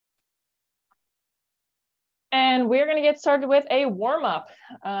And we're going to get started with a warm-up.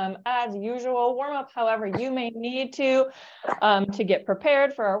 As usual, warm-up however you may need to get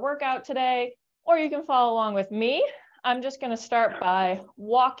prepared for our workout today, or you can follow along with me. I'm just going to start by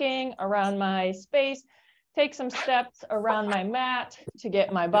walking around my space, take some steps around my mat to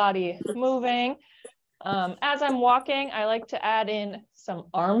get my body moving. As I'm walking, I like to add in some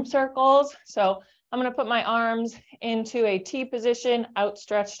arm circles. So I'm going to put my arms into a T position,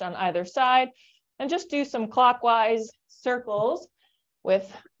 outstretched on either side, and just do some clockwise circles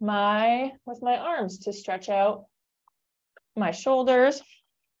with my arms to stretch out my shoulders.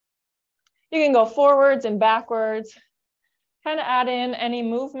 You can go forwards and backwards, kind of add in any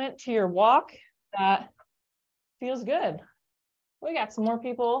movement to your walk that feels good. We got some more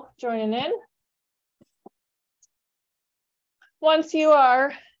people joining in. Once you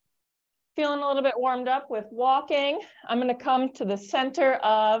are feeling a little bit warmed up with walking, I'm going to come to the center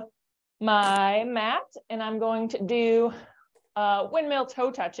of my mat and I'm going to do windmill toe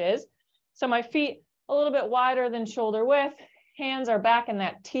touches. So my feet a little bit wider than shoulder width, hands are back in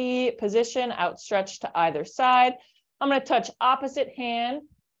that T position, outstretched to either side. I'm going to touch opposite hand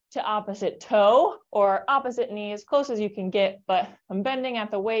to opposite toe or opposite knee as close as you can get, but I'm bending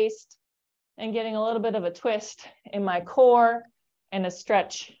at the waist and getting a little bit of a twist in my core and a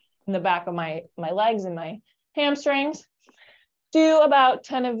stretch in the back of my legs and my hamstrings. Do about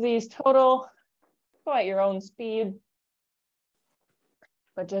 10 of these total. Go at your own speed,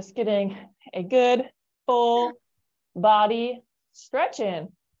 but just getting a good full body stretch in.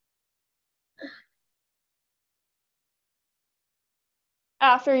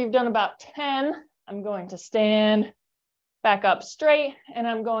 After you've done about 10, I'm going to stand back up straight and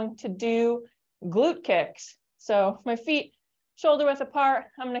I'm going to do glute kicks. So my feet shoulder width apart,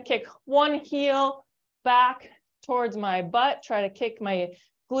 I'm going to kick one heel back towards my butt, try to kick my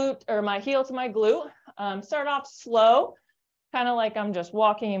glute or my heel to my glute. Start off slow, kind of like I'm just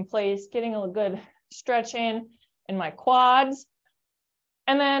walking in place, getting a good stretch in my quads.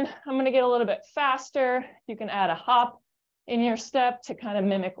 And then I'm going to get a little bit faster. You can add a hop in your step to kind of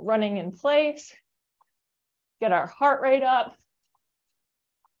mimic running in place. Get our heart rate up.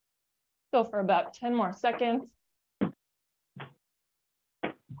 Go for about 10 more seconds.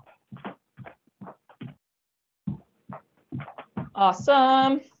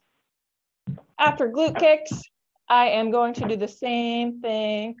 Awesome. After glute kicks, I am going to do the same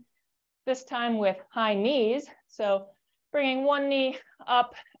thing, this time with high knees. So bringing one knee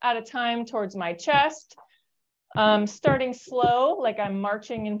up at a time towards my chest, starting slow, like I'm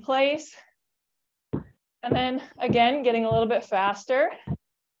marching in place. And then again, getting a little bit faster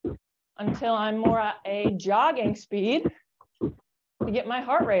until I'm more at a jogging speed to get my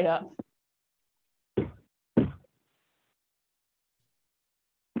heart rate up.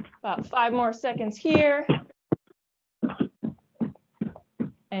 About 5 more seconds here.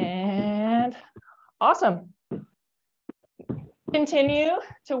 And awesome. Continue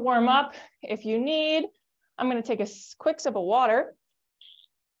to warm up if you need. I'm going to take a quick sip of water.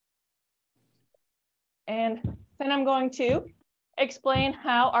 And then I'm going to explain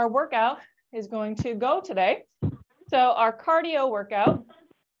how our workout is going to go today. So our cardio workout,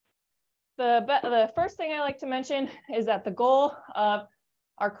 the first thing I like to mention is that the goal of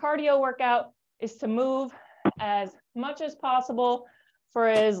our cardio workout is to move as much as possible for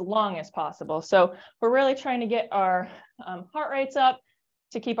as long as possible. So we're really trying to get our heart rates up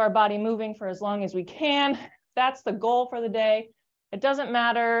to keep our body moving for as long as we can. That's the goal for the day. It doesn't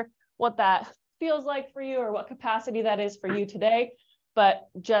matter what that feels like for you or what capacity that is for you today, but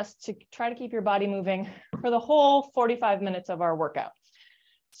just to try to keep your body moving for the whole 45 minutes of our workout.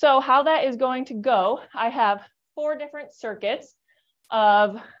 So how that is going to go, I have 4 different circuits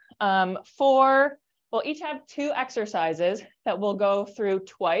of we'll each have 2 exercises that we'll go through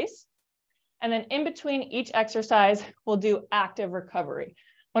twice. And then in between each exercise, we'll do active recovery.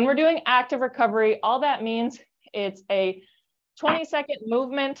 When we're doing active recovery, all that means it's a 20-second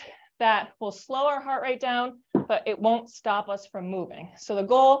movement that will slow our heart rate down, but it won't stop us from moving. So the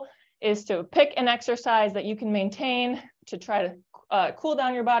goal is to pick an exercise that you can maintain to try to cool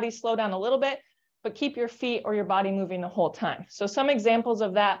down your body, slow down a little bit, but keep your feet or your body moving the whole time. So some examples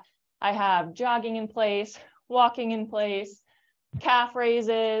of that, I have jogging in place, walking in place, calf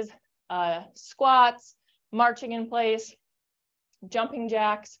raises, squats, marching in place, jumping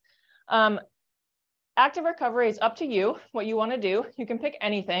jacks. Active recovery is up to you, what you want to do. You can pick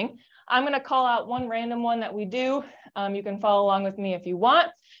anything. I'm going to call out one random one that we do. You can follow along with me if you want.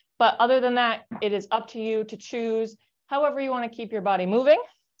 But other than that, it is up to you to choose however you want to keep your body moving.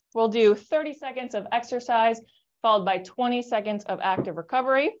 We'll do 30 seconds of exercise followed by 20 seconds of active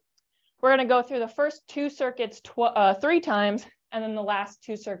recovery. We're going to go through the first 2 circuits 3 times, and then the last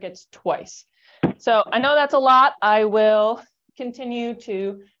 2 circuits twice. So I know that's a lot. I will continue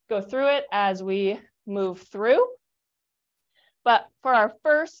to go through it as we move through. But for our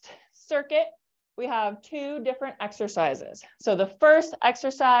first circuit, we have 2 different exercises. So the first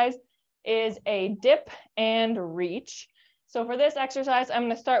exercise is a dip and reach. So for this exercise, I'm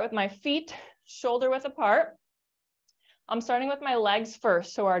going to start with my feet shoulder width apart. I'm starting with my legs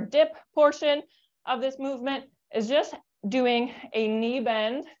first. So our dip portion of this movement is just doing a knee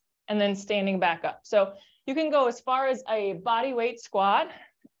bend and then standing back up. So you can go as far as a body weight squat,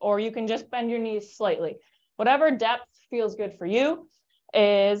 or you can just bend your knees slightly. Whatever depth feels good for you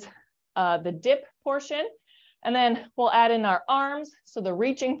is the dip portion. And then we'll add in our arms. So the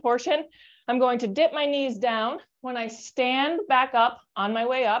reaching portion, I'm going to dip my knees down. When I stand back up on my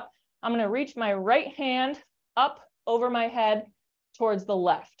way up, I'm going to reach my right hand up over my head towards the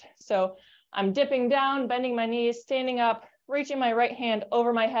left. So I'm dipping down, bending my knees, standing up, reaching my right hand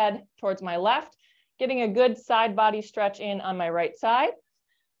over my head towards my left, getting a good side body stretch in on my right side.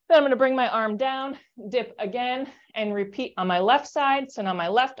 Then I'm going to bring my arm down, dip again, and repeat on my left side. So now my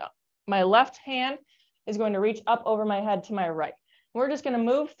left hand is going to reach up over my head to my right. We're just going to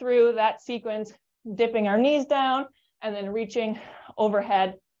move through that sequence, dipping our knees down and then reaching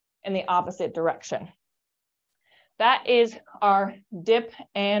overhead in the opposite direction. That is our dip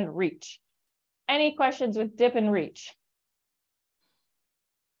and reach. Any questions with dip and reach?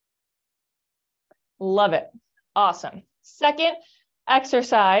 Love it. Awesome. Second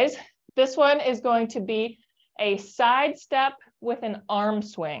exercise. This one is going to be a side step with an arm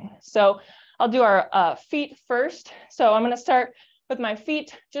swing. So I'll do our feet first. So I'm going to start with my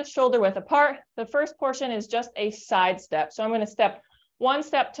feet just shoulder width apart. The first portion is just a side step. So I'm going to step 1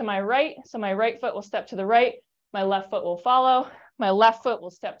 step to my right. So my right foot will step to the right. My left foot will follow. My left foot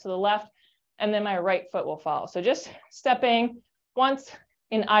will step to the left. And then my right foot will follow. So just stepping once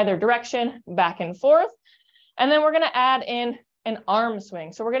in either direction, back and forth. And then we're going to add in an arm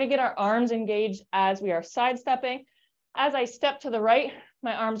swing. So we're going to get our arms engaged as we are sidestepping. As I step to the right,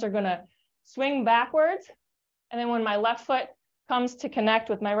 my arms are going to swing backwards. And then when my left foot comes to connect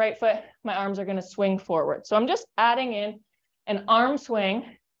with my right foot, my arms are going to swing forward. So I'm just adding in an arm swing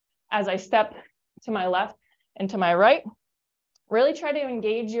as I step to my left and to my right. Really try to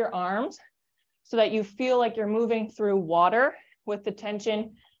engage your arms so that you feel like you're moving through water with the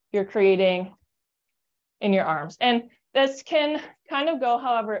tension you're creating in your arms. And this can kind of go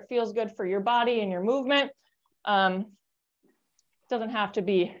however it feels good for your body and your movement. Doesn't have to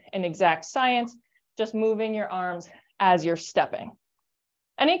be an exact science, just moving your arms as you're stepping.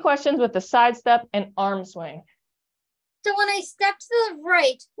 Any questions with the side step and arm swing? So when I step to the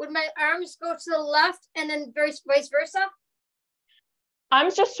right, would my arms go to the left and then vice versa?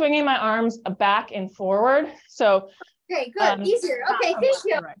 I'm just swinging my arms back and forward. So okay, good, easier. Okay, thank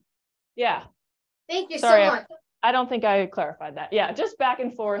you. Right. Yeah. Thank you Sorry, so much. I don't think I clarified that. Yeah, just back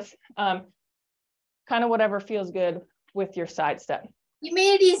and forth, kind of whatever feels good with your side step. You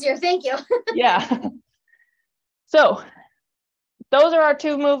made it easier. Thank you. Yeah. So those are our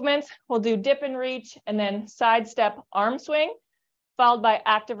 2 movements. We'll do dip and reach and then side step arm swing, followed by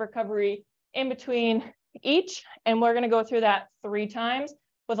active recovery in between each. And we're going to go through that 3 times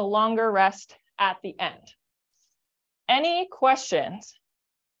with a longer rest at the end. Any questions?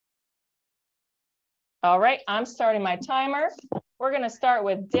 All right, I'm starting my timer. We're going to start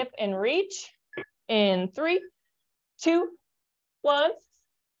with dip and reach in 3, 2, 1.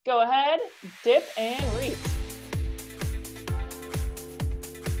 Go ahead, dip and reach.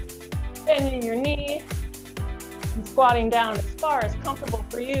 Bending your knee and squatting down as far as comfortable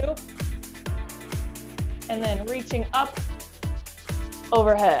for you. And then reaching up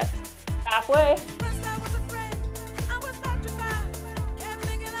overhead. Halfway.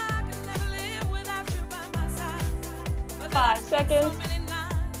 5 seconds.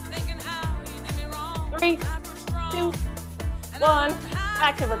 3, 2, 1.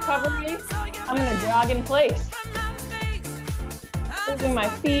 Active recovery. I'm going to jog in place. Moving my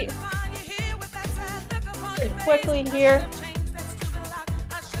feet pretty quickly here.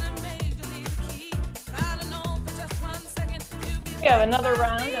 We have another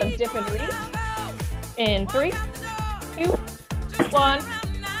round of dip and reach in 3, 2, 1.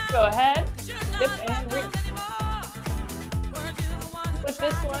 Go ahead, dip and reach. With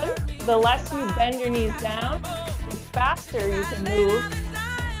this one, the less you bend your knees down, the faster you can move. If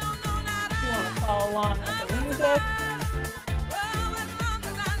you want to follow along with the music.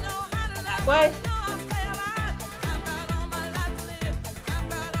 That way.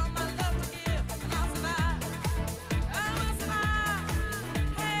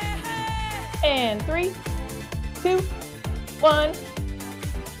 And 3, 2, 1.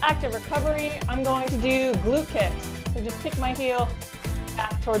 Active recovery. I'm going to do glute kicks. So just kick my heel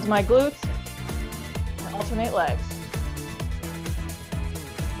back towards my glutes and alternate legs.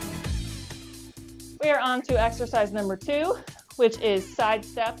 We are on to exercise number 2, which is side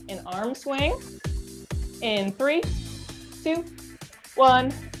step and arm swing. In 3, 2,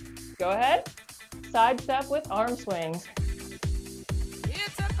 1, go ahead. Side step with arm swings.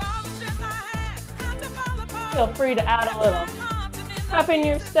 Feel free to add a little pep in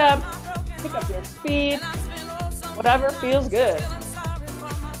your step, pick up your speed, whatever feels good.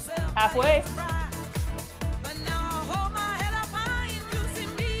 Halfway.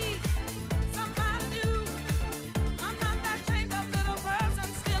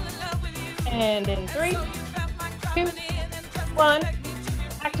 And in 3, 2, 1,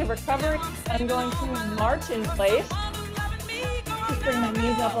 active recovery. I'm going to march in place. Just bring my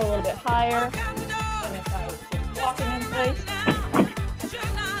knees up a little bit higher than if I was just walking in place.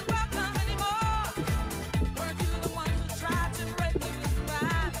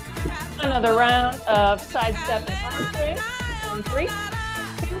 Another round of side step and arm swing. In 3,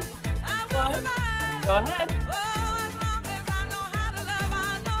 2, 1, go ahead.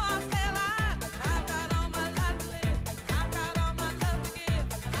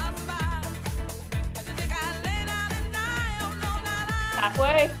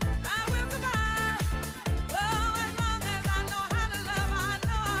 Halfway.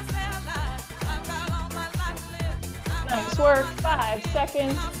 Nice work. 5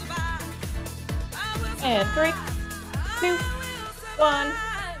 seconds. And 3, 2, 1.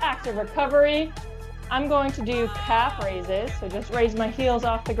 Active recovery. I'm going to do calf raises. So just raise my heels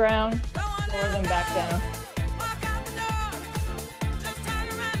off the ground, lower them back down.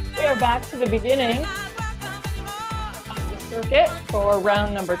 We are back to the beginning circuit for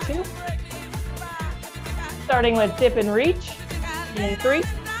round number 2. Starting with dip and reach. In 3,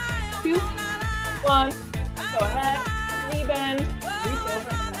 2, 1. Go ahead. Knee bend. Reach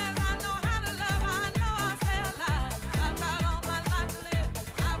over.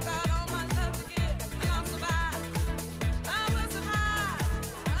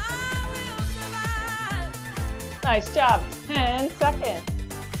 Nice job. 10 seconds.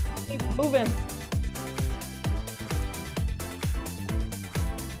 Keep moving.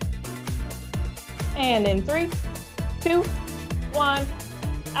 And in 3, 2, 1,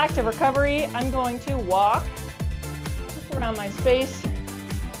 active recovery. I'm going to walk just around my space.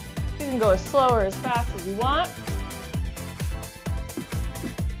 You can go as slow or as fast as you want.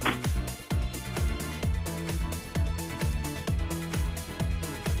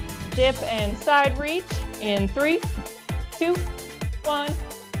 Dip and side reach. In 3, 2, 1,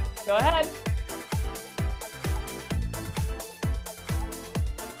 go ahead.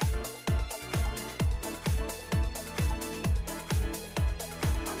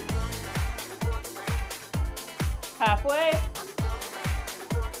 Halfway.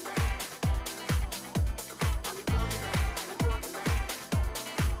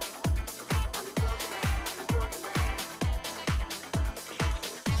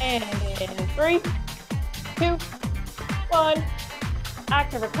 And in 3, 2, 1.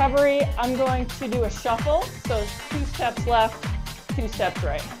 Active recovery. I'm going to do a shuffle. So 2 steps left, 2 steps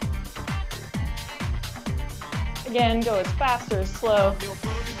right. Again, go as fast or as slow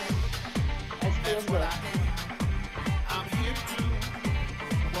as feels good.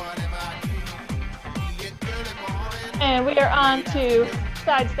 And we are on to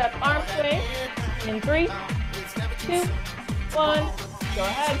side step arm swing. In 3, 2, 1, go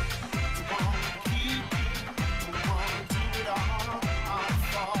ahead.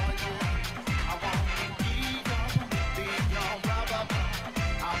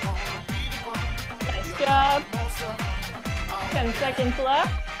 Nice job. 10 seconds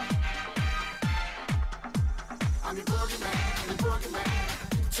left.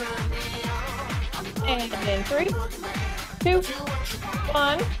 And in 3, 2,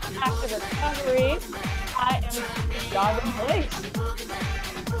 1, active recovery. I am jogging the legs.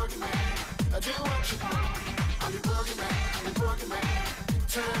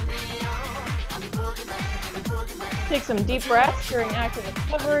 Take some deep breaths during active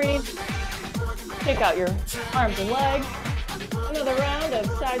recovery. Take out your arms and legs. Another round of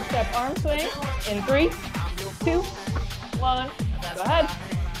side step arm swing. In 3, 2, 1, go ahead.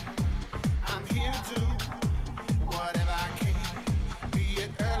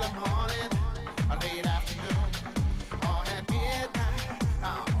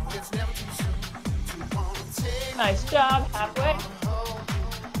 Nice job, halfway.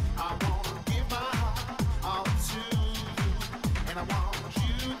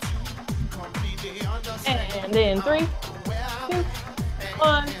 And in 3, 2,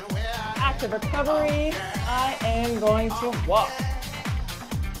 1, active recovery. I am going to walk.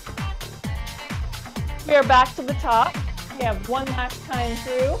 We are back to the top. We have one last time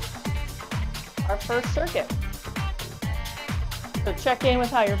through our first circuit. So check in with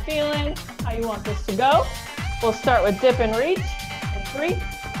how you're feeling, how you want this to go. We'll start with dip and reach. In 3,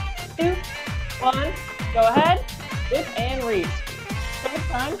 2, 1, go ahead, dip and reach. First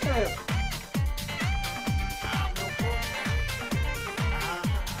time through.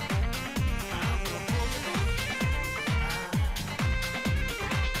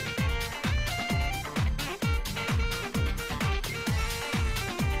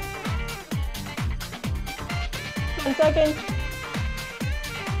 Seconds.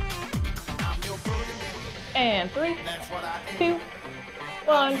 And 3, 2,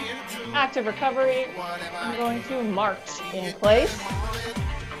 1. Active recovery. I'm going to march in place.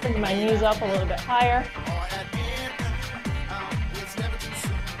 Bring my knees up a little bit higher.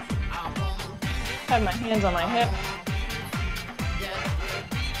 Have my hands on my hips.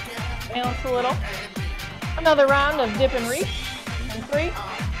 Balance a little. Another round of dip and reach. And 3,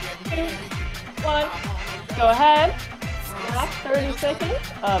 2, 1. Go ahead. Last 30 seconds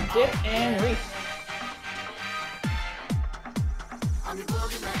of dip and reach.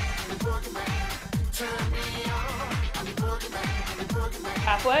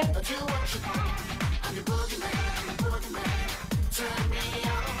 Halfway.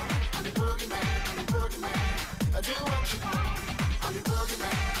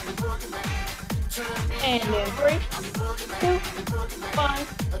 And in 3, 2, 1.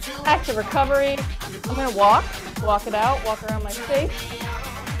 Active recovery. I'm going to walk it out, walk around my space.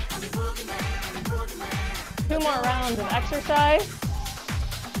 2 more rounds of exercise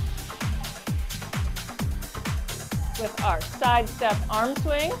with our side step arm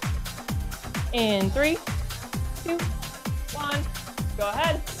swing. In 3, 2, 1, go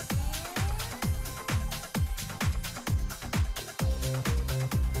ahead.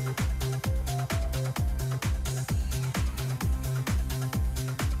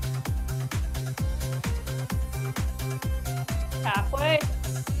 Halfway.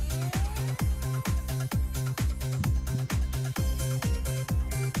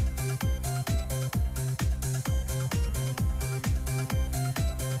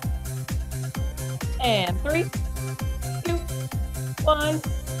 And 3, 2, 1.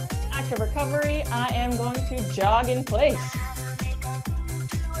 Active recovery. I am going to jog in place.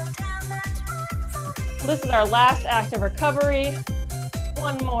 This is our last active recovery.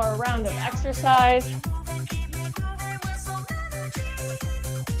 1 more round of exercise.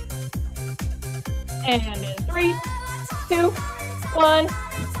 And in 3, 2, 1.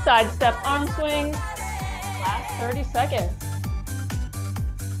 Side step arm swing. Last 30 seconds.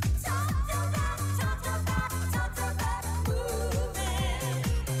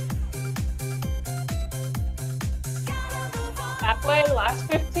 Halfway, last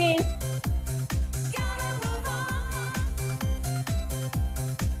 15.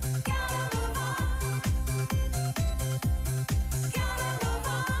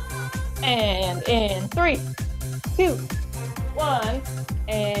 And in 3, 2, 1,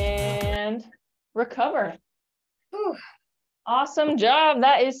 and recover. Whew. Awesome job.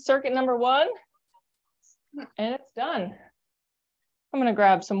 That is circuit number 1. And it's done. I'm going to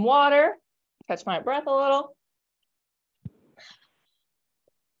grab some water, catch my breath a little.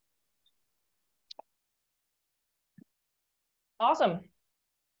 Awesome.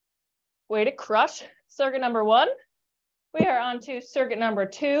 Way to crush circuit number 1. We are on to circuit number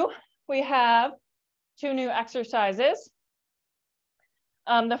 2. We have 2 new exercises.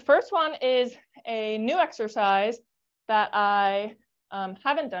 The first one is a new exercise that I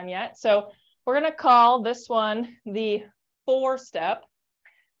haven't done yet. So we're going to call this one the 4-step.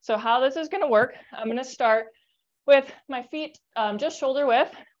 So how this is going to work, I'm going to start with my feet just shoulder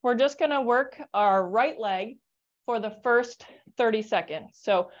width. We're just going to work our right leg for the first 30 seconds.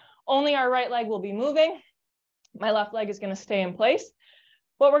 So only our right leg will be moving. My left leg is going to stay in place.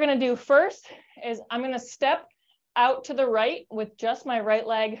 What we're going to do first is I'm going to step out to the right with just my right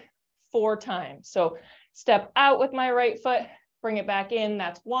leg 4 times. So step out with my right foot, bring it back in,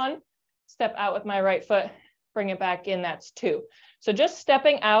 that's 1. Step out with my right foot, bring it back in, that's 2. So just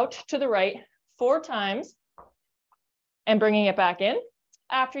stepping out to the right 4 times and bringing it back in.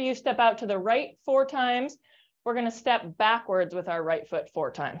 After you step out to the right 4 times, we're going to step backwards with our right foot 4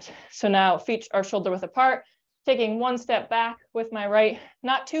 times. So now feet are shoulder width apart, taking 1 step back with my right,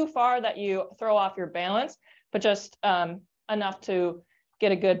 not too far that you throw off your balance, but just enough to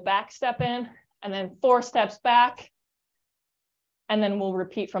get a good back step in, and then 4 steps back, and then we'll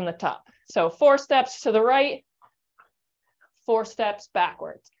repeat from the top. So 4 steps to the right, 4 steps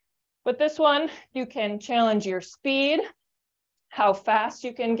backwards. With this one, you can challenge your speed, how fast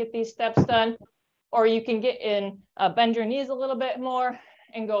you can get these steps done, or you can get in, bend your knees a little bit more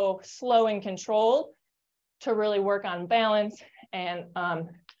and go slow and controlled to really work on balance and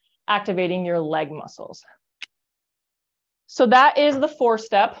activating your leg muscles. So that is the 4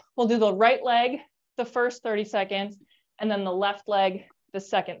 step. We'll do the right leg the first 30 seconds, and then the left leg the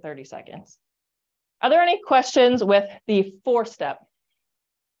second 30 seconds. Are there any questions with the 4 step?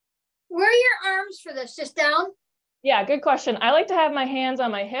 Where are your arms for this? Just down? Yeah, good question. I like to have my hands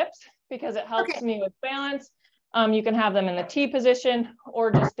on my hips because it helps me with balance. You can have them in the T position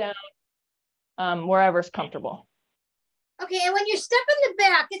or just down, wherever's comfortable. Okay, and when you step in the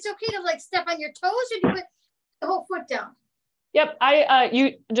back, it's okay to like step on your toes, or do you put the whole foot down? Yep,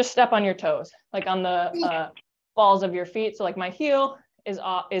 you just step on your toes, like on the balls of your feet. So like my heel is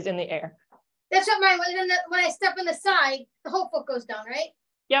in the air. That's what mine was. When I step on the side, the whole foot goes down, right?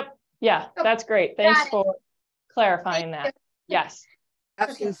 Yep. Yeah, okay. That's great. Thanks for clarifying that. Yes.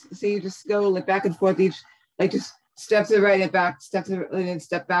 Okay. So you just go like back and forth each, like just step to the right and back, step to the, and then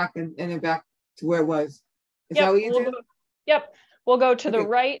step back and then back to where it was. Is that what you do? Yep. We'll go to the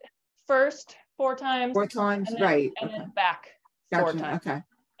right first 4 times. 4 times, and then, right. And then back 4 times. Okay.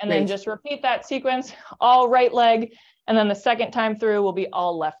 And then just repeat that sequence, all right leg. And then the second time through will be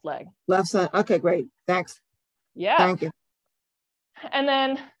all left leg. Left side. Okay, great. Thanks. Yeah. Thank you. And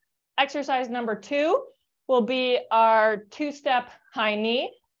then exercise number 2 will be our 2-step high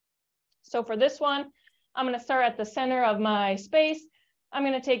knee. So for this one, I'm going to start at the center of my space. I'm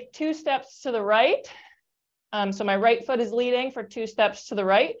going to take 2 steps to the right. So my right foot is leading for 2 steps to the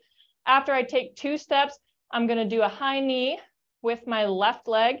right. After I take 2 steps, I'm going to do a high knee with my left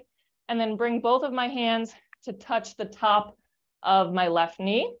leg and then bring both of my hands to touch the top of my left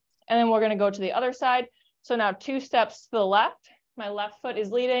knee. And then we're going to go to the other side. So now 2 steps to the left, my left foot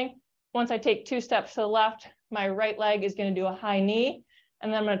is leading. Once I take 2 steps to the left, my right leg is going to do a high knee.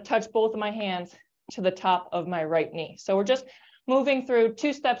 And then I'm going to touch both of my hands to the top of my right knee. So we're just moving through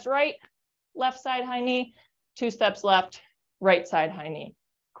 2 steps right, left side high knee, 2 steps left, right side high knee.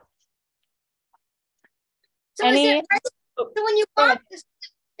 So is it right? So when you walk,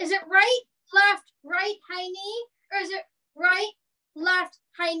 is it right, left, right, high knee, or is it right, left,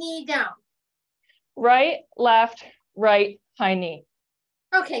 high knee down? Right, left, right, high knee.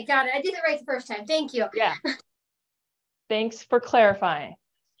 Okay, got it. I did it right the first time. Thank you. Yeah. Thanks for clarifying.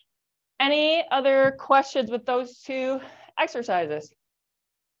 Any other questions with those 2 exercises?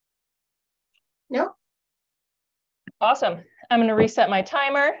 No. Awesome. I'm going to reset my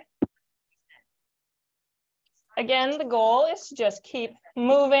timer. Again, the goal is to just keep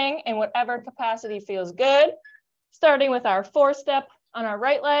moving in whatever capacity feels good, starting with our 4 step on our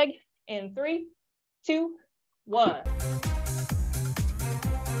right leg in 3, 2, 1.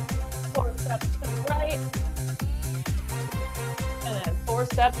 4 steps to the right, and then 4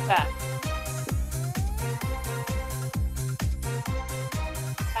 steps back.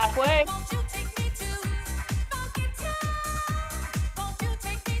 Halfway.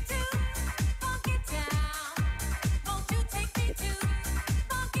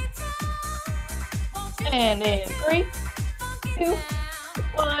 And in 3, 2,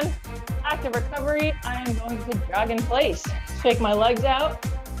 1, active recovery. I am going to jog in place. Shake my legs out.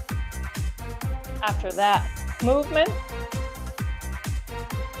 After that movement.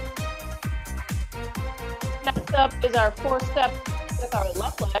 Next up is our 4 step with our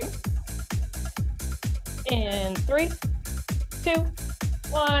left leg. In 3, 2,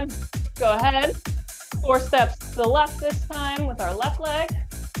 1, go ahead. 4 steps to the left this time with our left leg.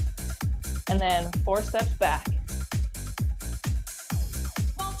 And then 4 steps back.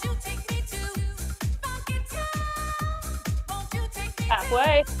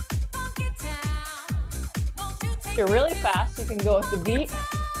 Halfway. If you're really fast, you can go with the beat.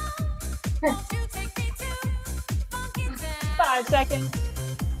 5 seconds.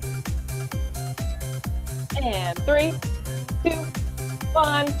 And 3, 2,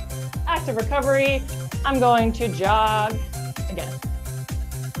 1. Active recovery. I'm going to jog again.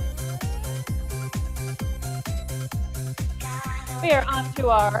 We are on to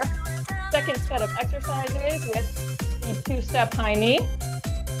our second set of exercises with the 2-step high knee.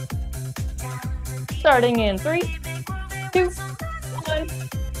 Starting in 3, 2, 1,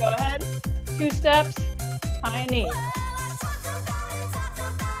 go ahead. 2 steps, high knee.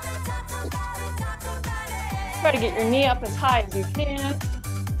 Try to get your knee up as high as you can.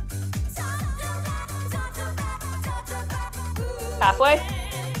 Halfway.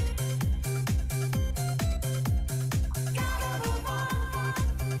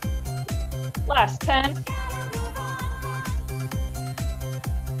 Last 10.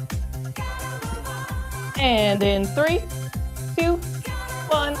 And in 3, 2,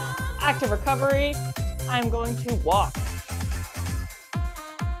 1, active recovery. I'm going to walk.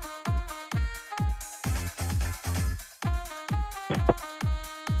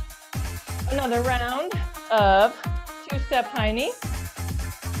 Another round of 2-step high knee.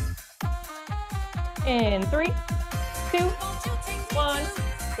 In 3, 2, 1,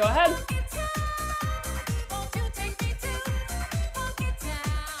 go ahead.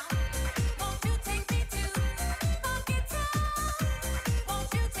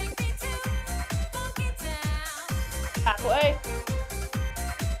 Halfway.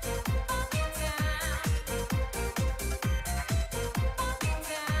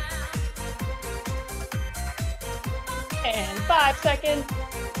 And 5 seconds.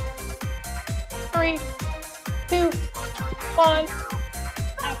 3, 2, 1.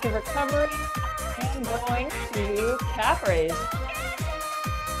 Active recovery. And going to calf raise.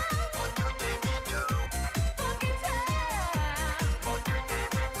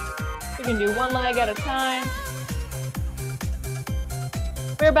 You can do one leg at a time.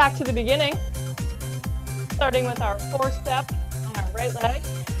 We're back to the beginning, starting with our 4-step on our right leg.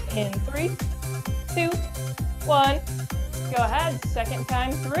 In 3, 2, 1, go ahead, second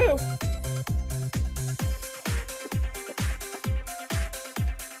time through.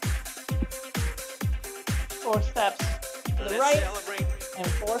 Four steps to the right and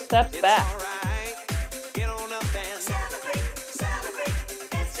 4 steps back.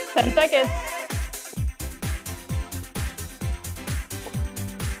 10 seconds.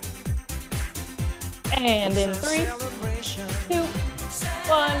 And in 3, 2,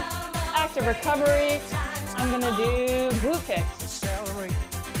 1, active recovery. I'm gonna do glute kicks.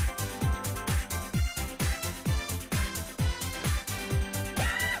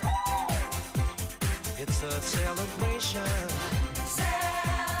 It's a celebration.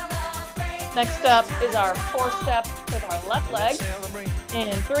 Next up is our 4-step with our left leg.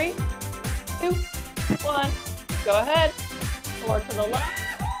 In 3, 2, 1, go ahead. 4 to the left.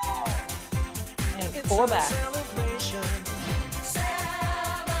 And 4 back.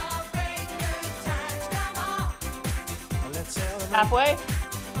 Halfway.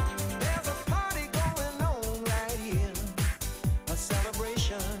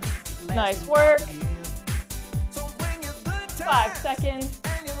 Nice work. 5 seconds.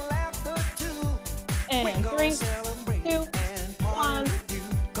 And 3, 2, 1.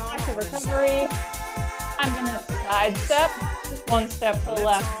 Active recovery. I'm gonna side step. 1 step to the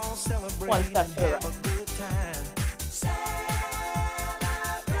left. 1 step to the right.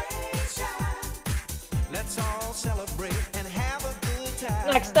 Let's all celebrate and have a good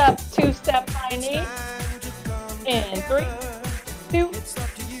time. Next up, 2-step high knee. In 3, 2,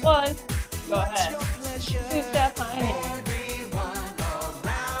 1. Go ahead. 2-step high knee.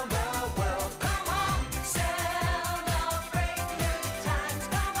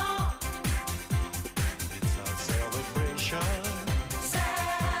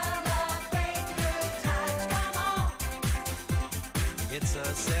 It's a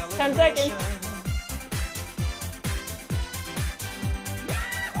celebration. 10 seconds.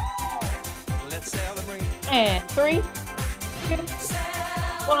 Let's celebrate. And 3, 2,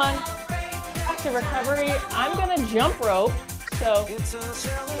 1. Active recovery. I'm gonna jump rope. So It's a you can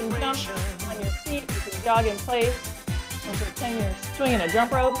celebration. jump on your feet, you can jog in place, and pretend you're swinging a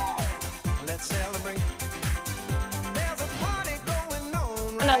jump rope. Let's celebrate. There's a party going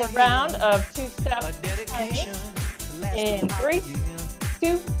on right Another round of 2-step A high dedication. knee. In 3,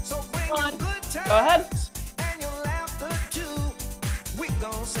 2, So bring 1. your good times Go ahead. and your laughter too. We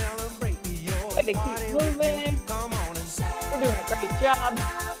gon' celebrate your Way to keep party moving. with me. Come on and We're doing a great job.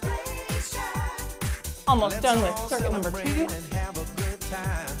 Almost done with circuit number 2. and have a good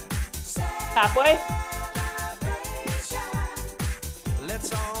time. Halfway.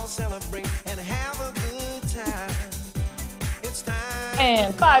 Let's all celebrate and have a good time. It's time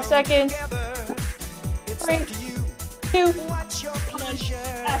And 5 seconds. together. It's 3, up to you. 2, What's your pleasure?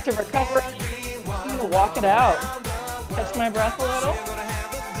 active recovery. I'm gonna walk it out. Catch my breath a little. We're gonna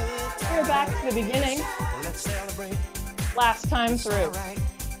have a good time. We're back to the beginning. Let's celebrate. Last time through. Right.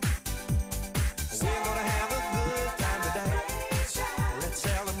 We're gonna have a good time today. Let's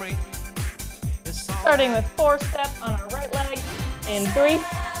celebrate. It's all Starting with 4 steps on our right leg. In 3,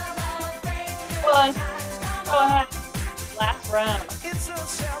 1. Go ahead. Last round. It's a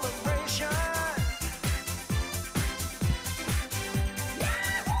celebration.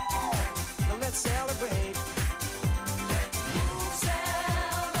 Let's celebrate.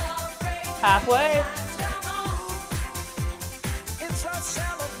 Halfway. It's a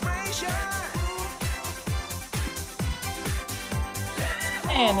celebration.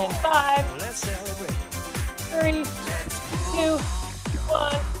 And in 5, Let's celebrate. 3, 2,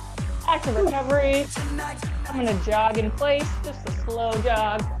 1. Active recovery. I'm gonna jog in place, just a slow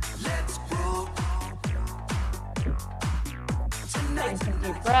jog. Let's move Taking some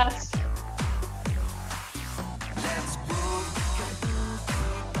deep breaths.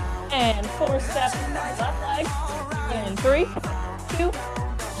 And 4 steps on the left leg. And 3, 2, 1.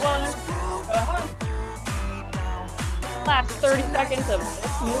 Go ahead. Last 30 seconds of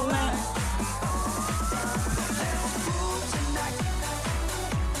this movement.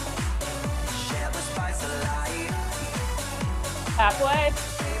 Halfway.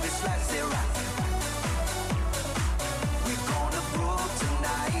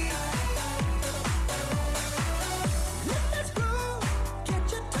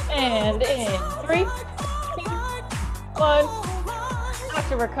 And in 3, 2, 1.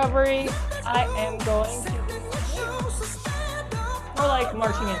 Active recovery. I am going to more like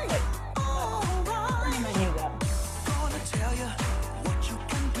marching in place. Bringing my knees up.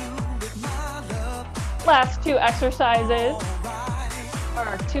 Last 2 exercises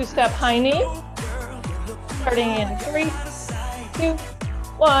are 2-step high knee. Starting in 3, 2,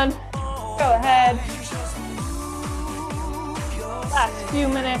 1. Go ahead. Last few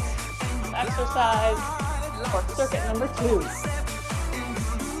minutes of exercise for circuit number 2.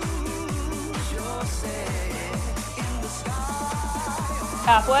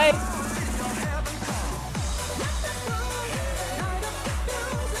 Halfway.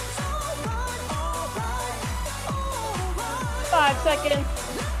 Five seconds.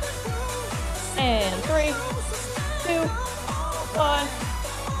 And 3, 2, 1.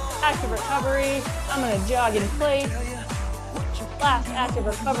 Active recovery. I'm gonna jog in place. Last active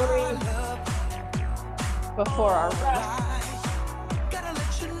recovery before our rest.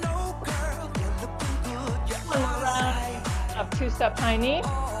 One more round of 2-step high knee.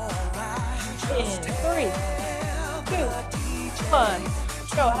 In 3, 2, 1.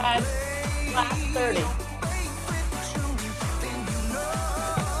 Go ahead. Last 30.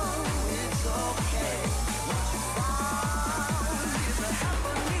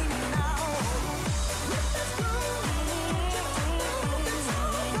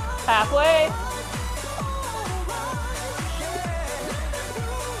 Halfway.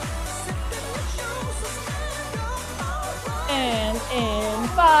 And in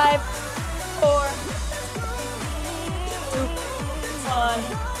 5, 4, 2,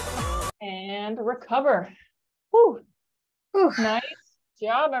 1. And recover. Whew. Nice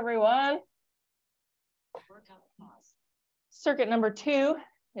job, everyone. Circuit number 2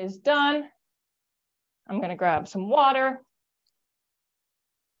 is done. I'm going to grab some water.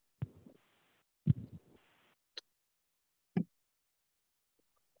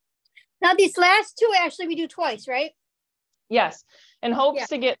 Now these last 2, actually, we do twice, right? Yes, in hopes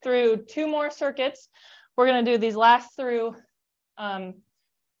to get through 2 more circuits. We're going to do these last through. We're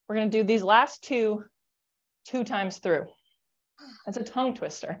going to do these last 2 times through. That's a tongue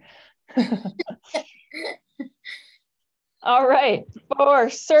twister. All right, for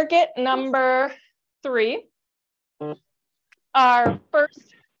circuit number 3, our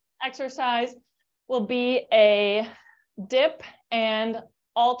first exercise will be a dip and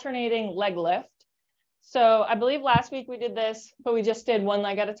alternating leg lift. So I believe last week we did this, but we just did one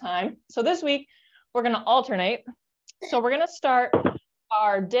leg at a time. So this week we're going to alternate. So we're going to start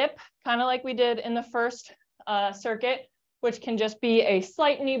our dip kind of like we did in the first circuit, which can just be a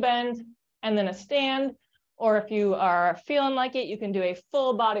slight knee bend and then a stand. Or if you are feeling like it, you can do a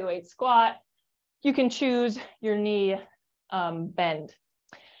full body weight squat. You can choose your knee bend.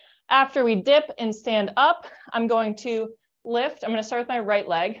 After we dip and stand up, I'm going to lift. I'm going to start with my right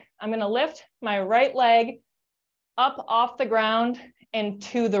leg. I'm going to lift my right leg up off the ground and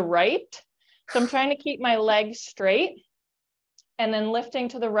to the right. So I'm trying to keep my leg straight and then lifting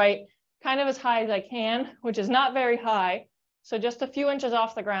to the right kind of as high as I can, which is not very high. So just a few inches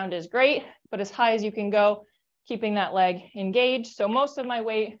off the ground is great, but as high as you can go, keeping that leg engaged. So most of my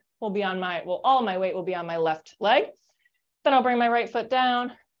weight will be on my, well, all my weight will be on my left leg. Then I'll bring my right foot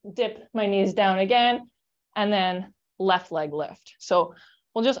down, dip my knees down again, and then left leg lift. So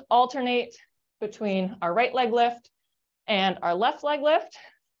we'll just alternate between our right leg lift and our left leg lift.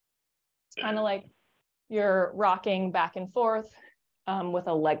 It's kind of like you're rocking back and forth with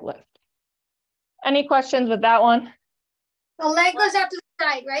a leg lift. Any questions with that one? The leg goes out to the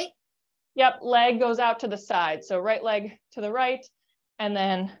side, right? Yep, leg goes out to the side. So right leg to the right, and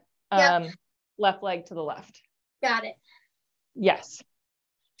then left leg to the left. Got it. Yes.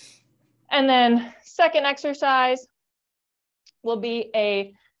 And then second exercise will be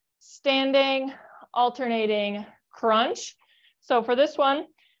a standing alternating crunch. So for this one,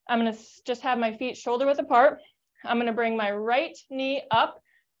 I'm gonna just have my feet shoulder width apart. I'm gonna bring my right knee up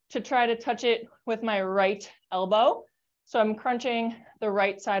to try to touch it with my right elbow. So I'm crunching the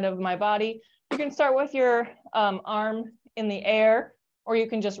right side of my body. You can start with your arm in the air, or you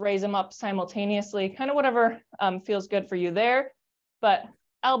can just raise them up simultaneously, kind of whatever feels good for you there. But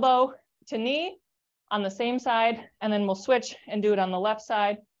elbow to knee on the same side, and then we'll switch and do it on the left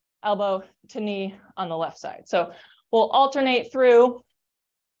side, elbow to knee on the left side. So we'll alternate through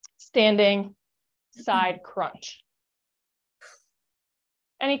standing side crunch.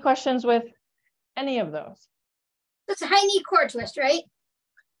 Any questions with any of those? That's a high knee core twist, right?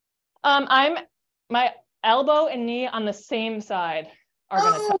 My elbow and knee on the same side are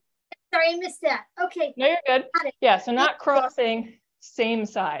gonna touch. Sorry, I missed that. Okay. No, you're good. Yeah, so not crossing, same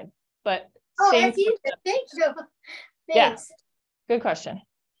side, but same. That's easy. Thank you. Yeah. Thanks. Good question.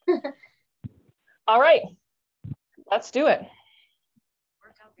 All right, let's do it.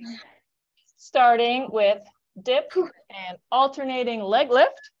 Starting with dip and alternating leg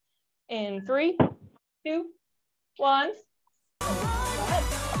lift in 3, 2, 1. Go ahead.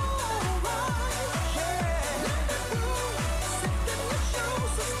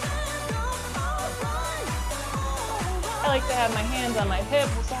 I like to have my hands on my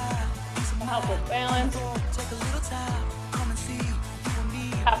hips to help with balance.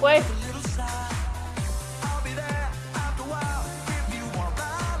 Halfway.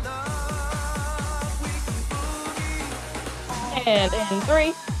 And in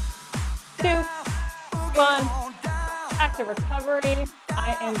 3, 2, 1. Active recovery.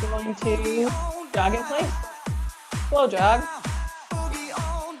 I am going to jog in place. Slow jog.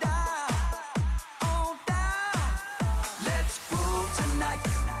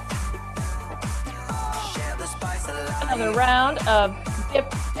 Another round of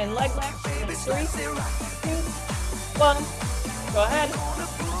dip and leg lifts. In 3, 2, 1. Go ahead.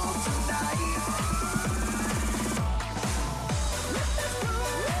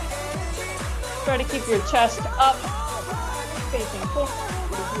 Try to keep your chest up, facing forward.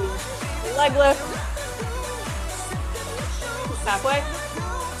 Leg lift. Halfway.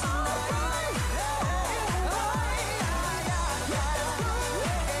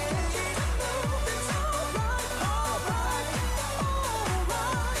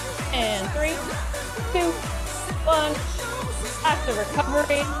 And 3, 2, 1. Active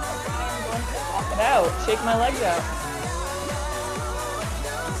recovery. I'm going to walk it out. Shake my legs out.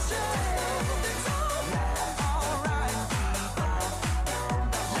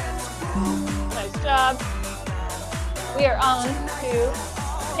 Nice job. We are on to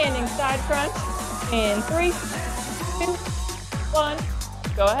standing side crunch in 3, 2, 1.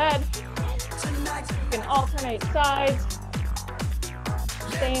 Go ahead. You can alternate sides.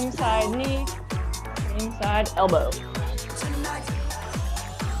 Same side knee, same side elbow.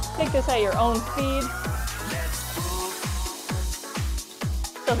 Take this at your own speed.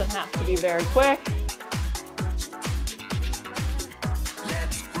 Doesn't have to be very quick.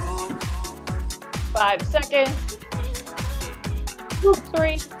 Five seconds.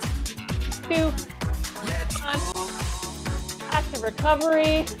 3, 2, 1. Active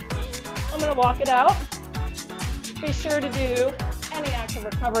recovery. I'm gonna walk it out. Be sure to do any active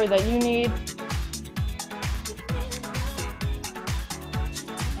recovery that you need.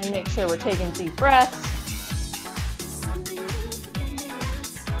 And make sure we're taking deep breaths.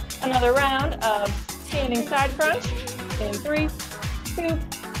 Another round of standing side crunch in 3, 2,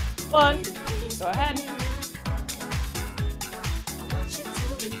 1. Go ahead.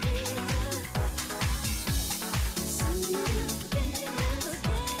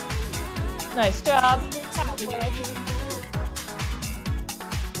 Nice job. Halfway.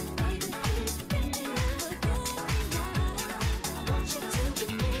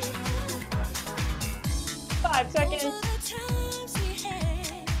 Seconds.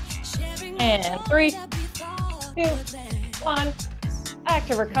 And 3, 2, 1.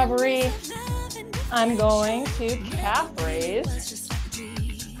 Active recovery. I'm going to calf raise.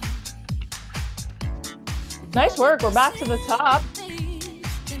 Nice work. We're back to the top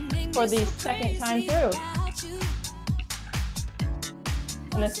for the second time through.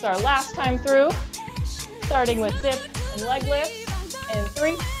 And this is our last time through, starting with dip and leg lifts. In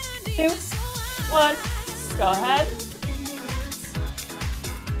 3, 2, 1. Go ahead.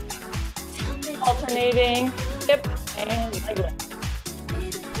 Alternating dip and leg lift.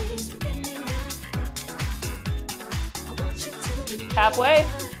 Halfway.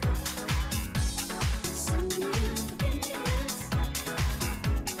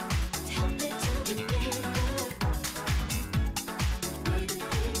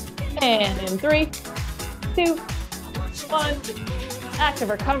 And in 3, 2, 1. Active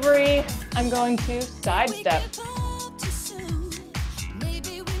recovery. I'm going to side step.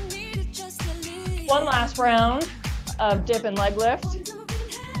 One last round of dip and leg lift.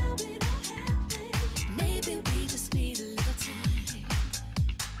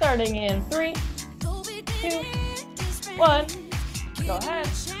 Starting in 3, 2, 1. Go ahead.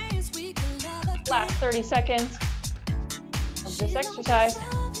 Last 30 seconds of this exercise.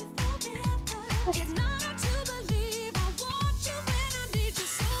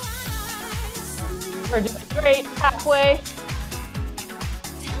 We're doing great. Halfway.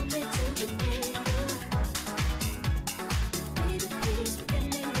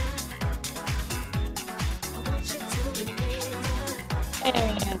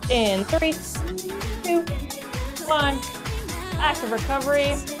 And in 3, 2, 1. Active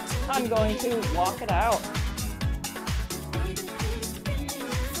recovery. I'm going to walk it out.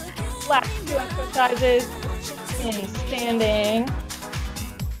 Last 2 exercises in standing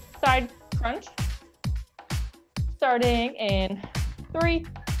side crunch. Starting in 3,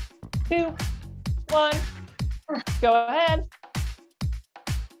 2, 1. Go ahead.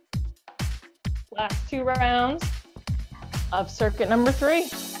 Last 2 rounds of circuit number 3.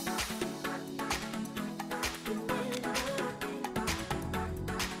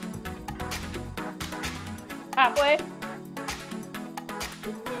 Halfway.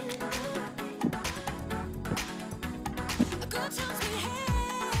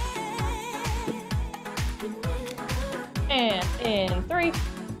 And in 3,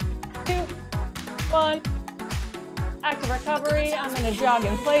 2, 1. Active recovery. I'm going to jog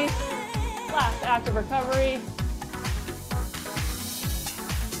in place. Last active recovery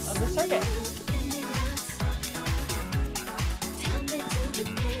of the circuit.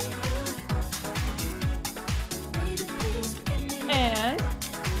 And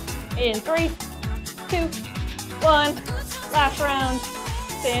in 3, 2, 1. Last round,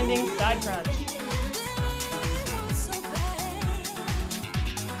 standing side crunch.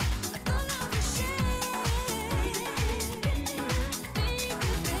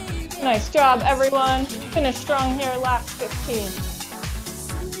 Nice job, everyone. Finish strong here, last 15.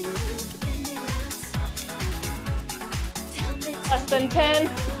 Less than 10.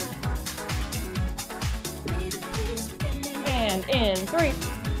 And in 3,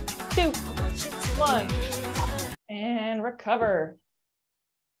 2, 1. And recover.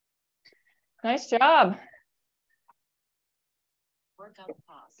 Nice job.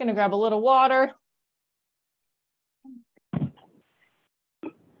 Gonna grab a little water.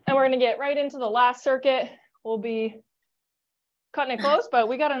 And we're going to get right into the last circuit. We'll be cutting it close, but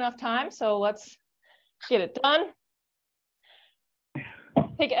we got enough time, so let's get it done.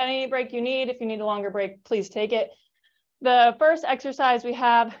 Take any break you need. If you need a longer break, please take it. The first exercise we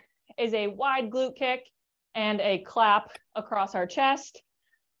have is a wide glute kick and a clap across our chest.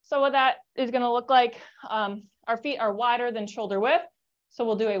 So what that is going to look like, our feet are wider than shoulder width. So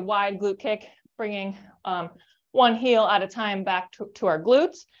we'll do a wide glute kick, bringing one heel at a time back to our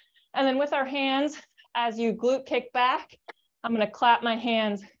glutes. And then with our hands, as you glute kick back, I'm going to clap my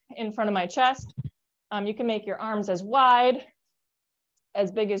hands in front of my chest. You can make your arms as wide,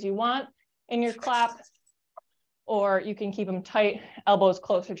 as big as you want in your clap, or you can keep them tight, elbows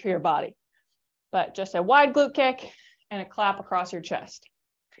closer to your body. But just a wide glute kick and a clap across your chest.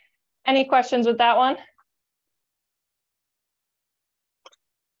 Any questions with that one?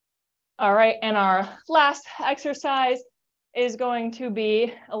 All right, and our last exercise is going to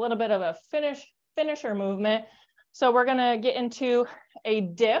be a little bit of a finisher movement. So we're gonna get into a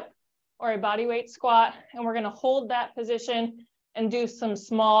dip or a body weight squat, and we're gonna hold that position and do some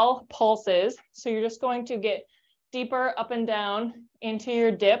small pulses. So you're just going to get deeper up and down into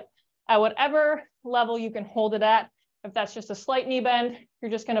your dip at whatever level you can hold it at. If that's just a slight knee bend,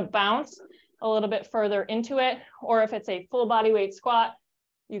 you're just gonna bounce a little bit further into it. Or if it's a full body weight squat,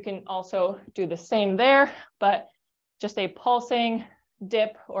 you can also do the same there, but just a pulsing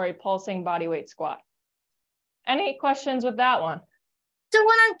dip or a pulsing body weight squat. Any questions with that one? So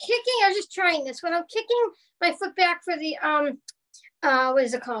when I'm kicking, I was just trying this. When I'm kicking my foot back for the, what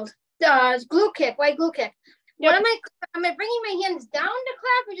is it called? Glute kick, wide glute kick. Yep. What am I bringing my hands down to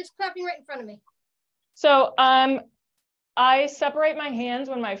clap or just clapping right in front of me? So I separate my hands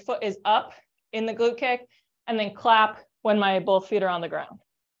when my foot is up in the glute kick and then clap when my both feet are on the ground.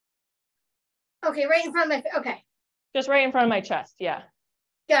 Okay, right in front of my, okay. Just right in front of my chest, yeah.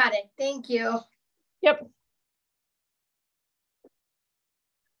 Got it, thank you. Yep.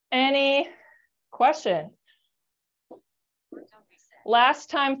 Any question?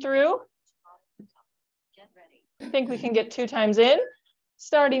 Last time through, I think we can get 2 times in,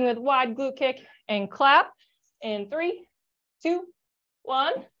 starting with wide glute kick and clap in 3, 2,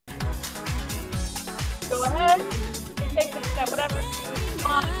 1. Go ahead, take the step, whatever you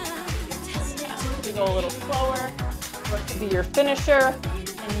want. You go a little slower, or it could be your finisher,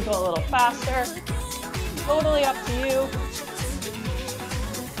 and you go a little faster. Totally up to you.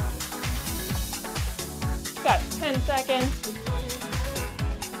 Got 10 seconds.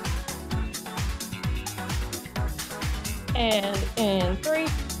 And in 3,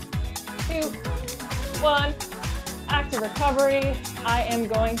 2, 1. Active recovery. I am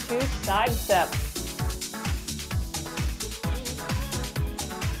going to side step.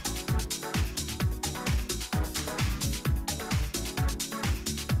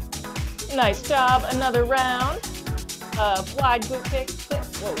 Nice job. Another round of wide glute kick.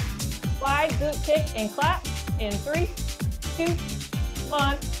 Whoa. Wide glute kick and clap in 3, 2,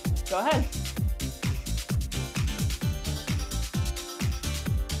 1. Go ahead.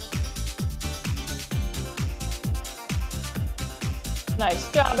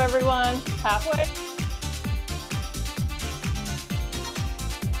 Nice job, everyone. Halfway.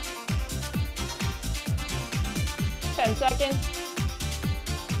 Ten seconds.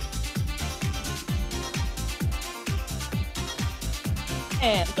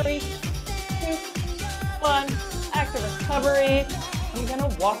 And 3, 2, 1. Active recovery. I'm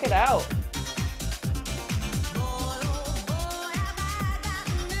gonna walk it out.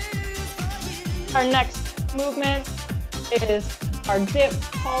 Our next movement is our dip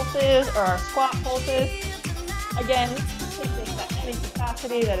pulses or our squat pulses. Again, take this at any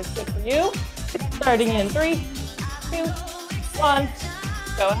capacity that is good for you. Starting in 3, 2, 1.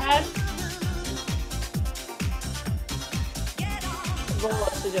 Go ahead. The goal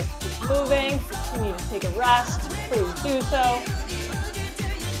is to just keep moving. If you need to take a rest, please do so.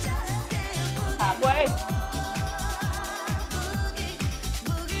 Halfway.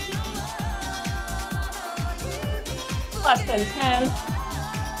 Less than 10.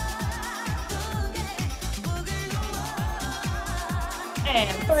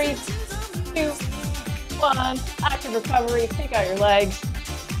 And 3, 2, 1. Active recovery. Take out your legs.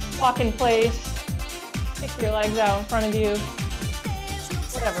 Walk in place. Stick your legs out in front of you.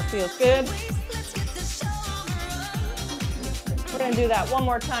 Whatever feels good. We're going to do that one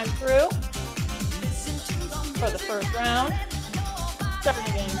more time through for the first round.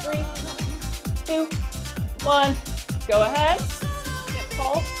 Starting in 3, 2, 1. Go ahead. Hip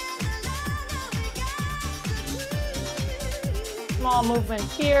pulse. Small movement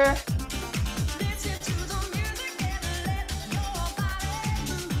here.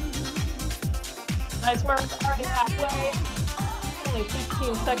 Nice work. Already halfway. Only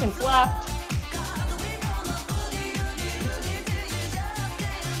 15 seconds left.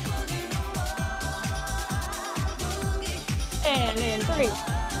 And in 3,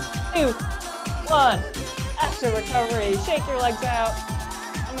 2, 1. Active recovery. Shake your legs out.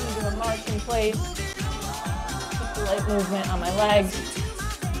 I'm going to do a march in place. Just a light movement on my legs.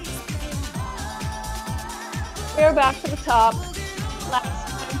 We're back to the top. Last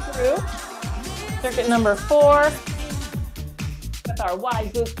time through. Circuit number 4 with our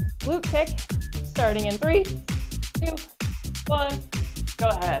wide glute kick. Starting in 3, 2, 1. Go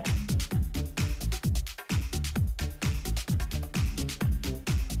ahead.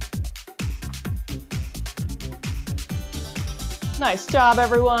 Nice job,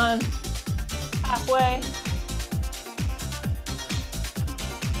 everyone. Halfway.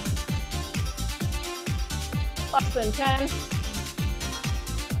 Less than 10.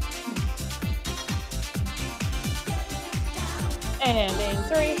 And in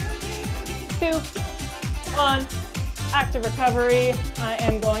 3, 2, 1. Active recovery. I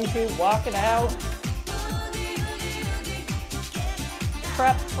am going to walk it out.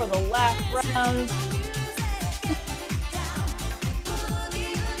 Prep for the last round.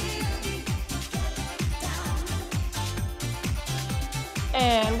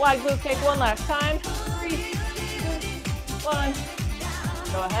 And wide glute kick one last time. 3, 2, 1.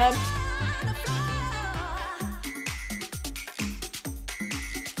 Go ahead.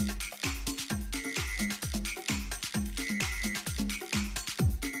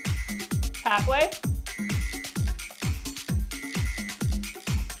 Halfway.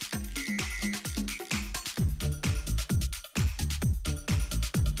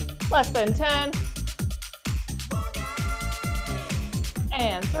 Less than 10.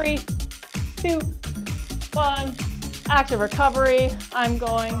 And 3, 2, 1. Active recovery. I'm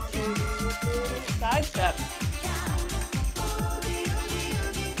going to side step.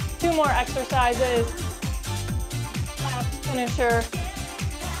 2 more exercises. Last finisher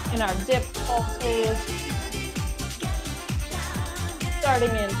in our dip pulses.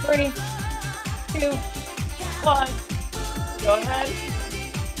 Starting in 3, 2, 1. Go ahead.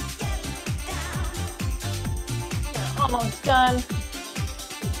 We're almost done.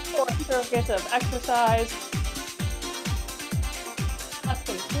 4 circuits of exercise. Less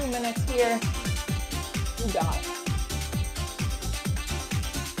than 2 minutes here. You got it.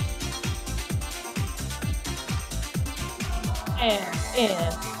 And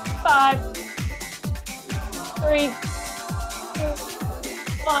in 5, 3, 2,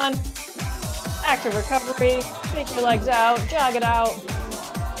 1. Active recovery. Take your legs out, jog it out.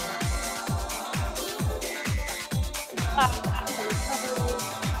 Last active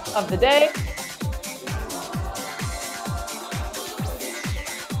recovery of the day.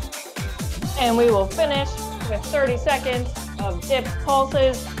 And we will finish with 30 seconds of dip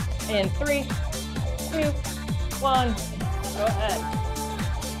pulses in 3, 2, 1. Go ahead.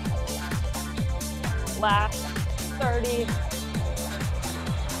 Last 30.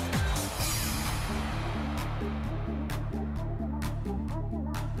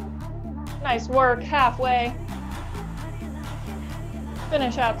 Nice work, halfway.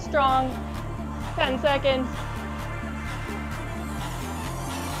 Finish out strong. 10 seconds.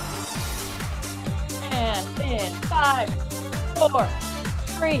 And in 5, 4,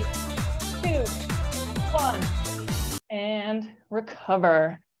 3, 2, 1. And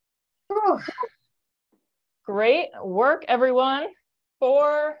recover. Whew. Great work, everyone.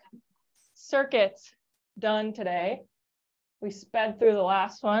 4 circuits done today. We sped through the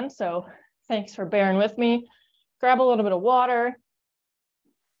last one, so thanks for bearing with me. Grab a little bit of water.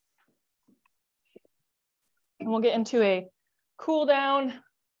 And we'll get into a cool down.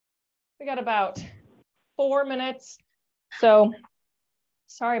 We got about 4 minutes. So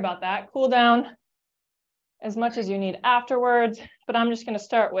sorry about that. Cool down as much as you need afterwards, but I'm just going to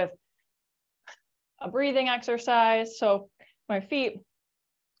start with a breathing exercise. So my feet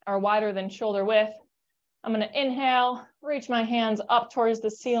are wider than shoulder width. I'm going to inhale, reach my hands up towards the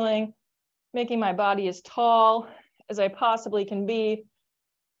ceiling, making my body as tall as I possibly can be.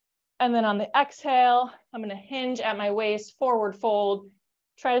 And then on the exhale, I'm going to hinge at my waist, forward fold,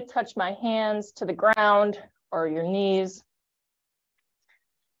 try to touch my hands to the ground or your knees.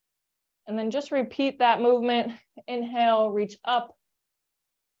 And then just repeat that movement. Inhale, reach up,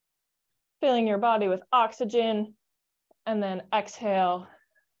 filling your body with oxygen. And then exhale,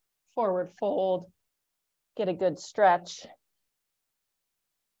 forward fold, get a good stretch.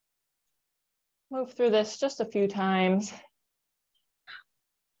 Move through this just a few times.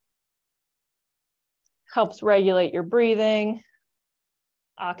 Helps regulate your breathing,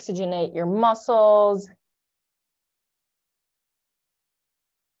 oxygenate your muscles.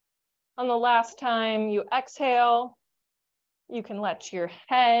 On the last time you exhale, you can let your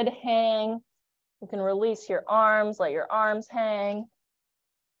head hang. You can release your arms, let your arms hang.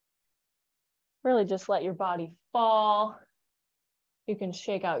 Really just let your body fall. You can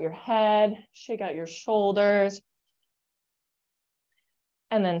shake out your head, shake out your shoulders.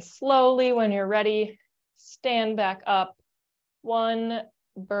 And then slowly, when you're ready, stand back up, 1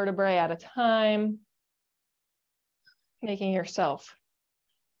 vertebrae at a time, making yourself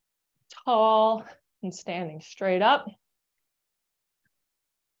tall and standing straight up.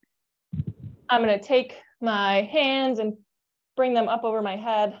 I'm going to take my hands and bring them up over my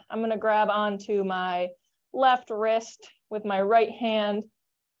head. I'm going to grab onto my left wrist with my right hand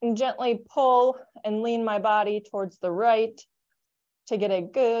and gently pull and lean my body towards the right to get a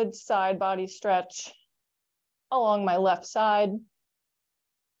good side body stretch along my left side.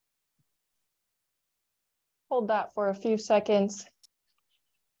 Hold that for a few seconds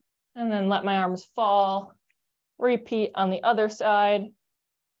and then let my arms fall. Repeat on the other side.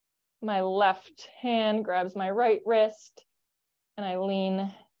 My left hand grabs my right wrist and I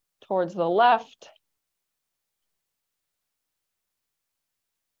lean towards the left.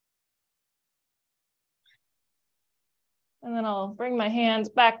 And then I'll bring my hands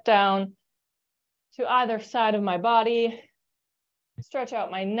back down to either side of my body, stretch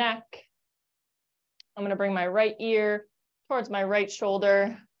out my neck. I'm going to bring my right ear towards my right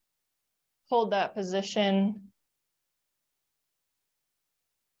shoulder, hold that position,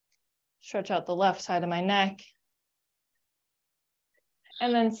 stretch out the left side of my neck.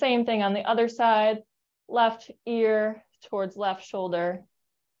 And then same thing on the other side, left ear towards left shoulder,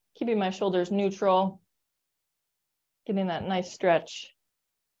 keeping my shoulders neutral, getting that nice stretch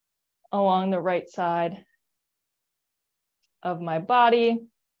along the right side of my body.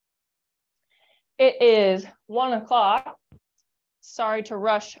 It is 1 o'clock. Sorry to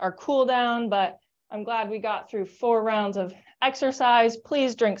rush our cool down, but I'm glad we got through 4 rounds of exercise.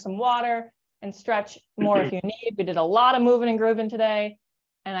 Please drink some water and stretch more if you need. We did a lot of moving and grooving today,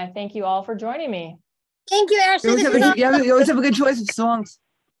 and I thank you all for joining me. Thank you, Ashley. This is all- You always have a good choice of songs.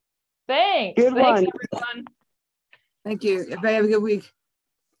 Thanks. Good Thanks, one. everyone. Thank you. Everybody have a good week.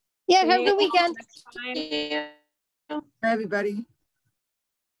 Yeah, have a See good you weekend. next time. Bye, everybody.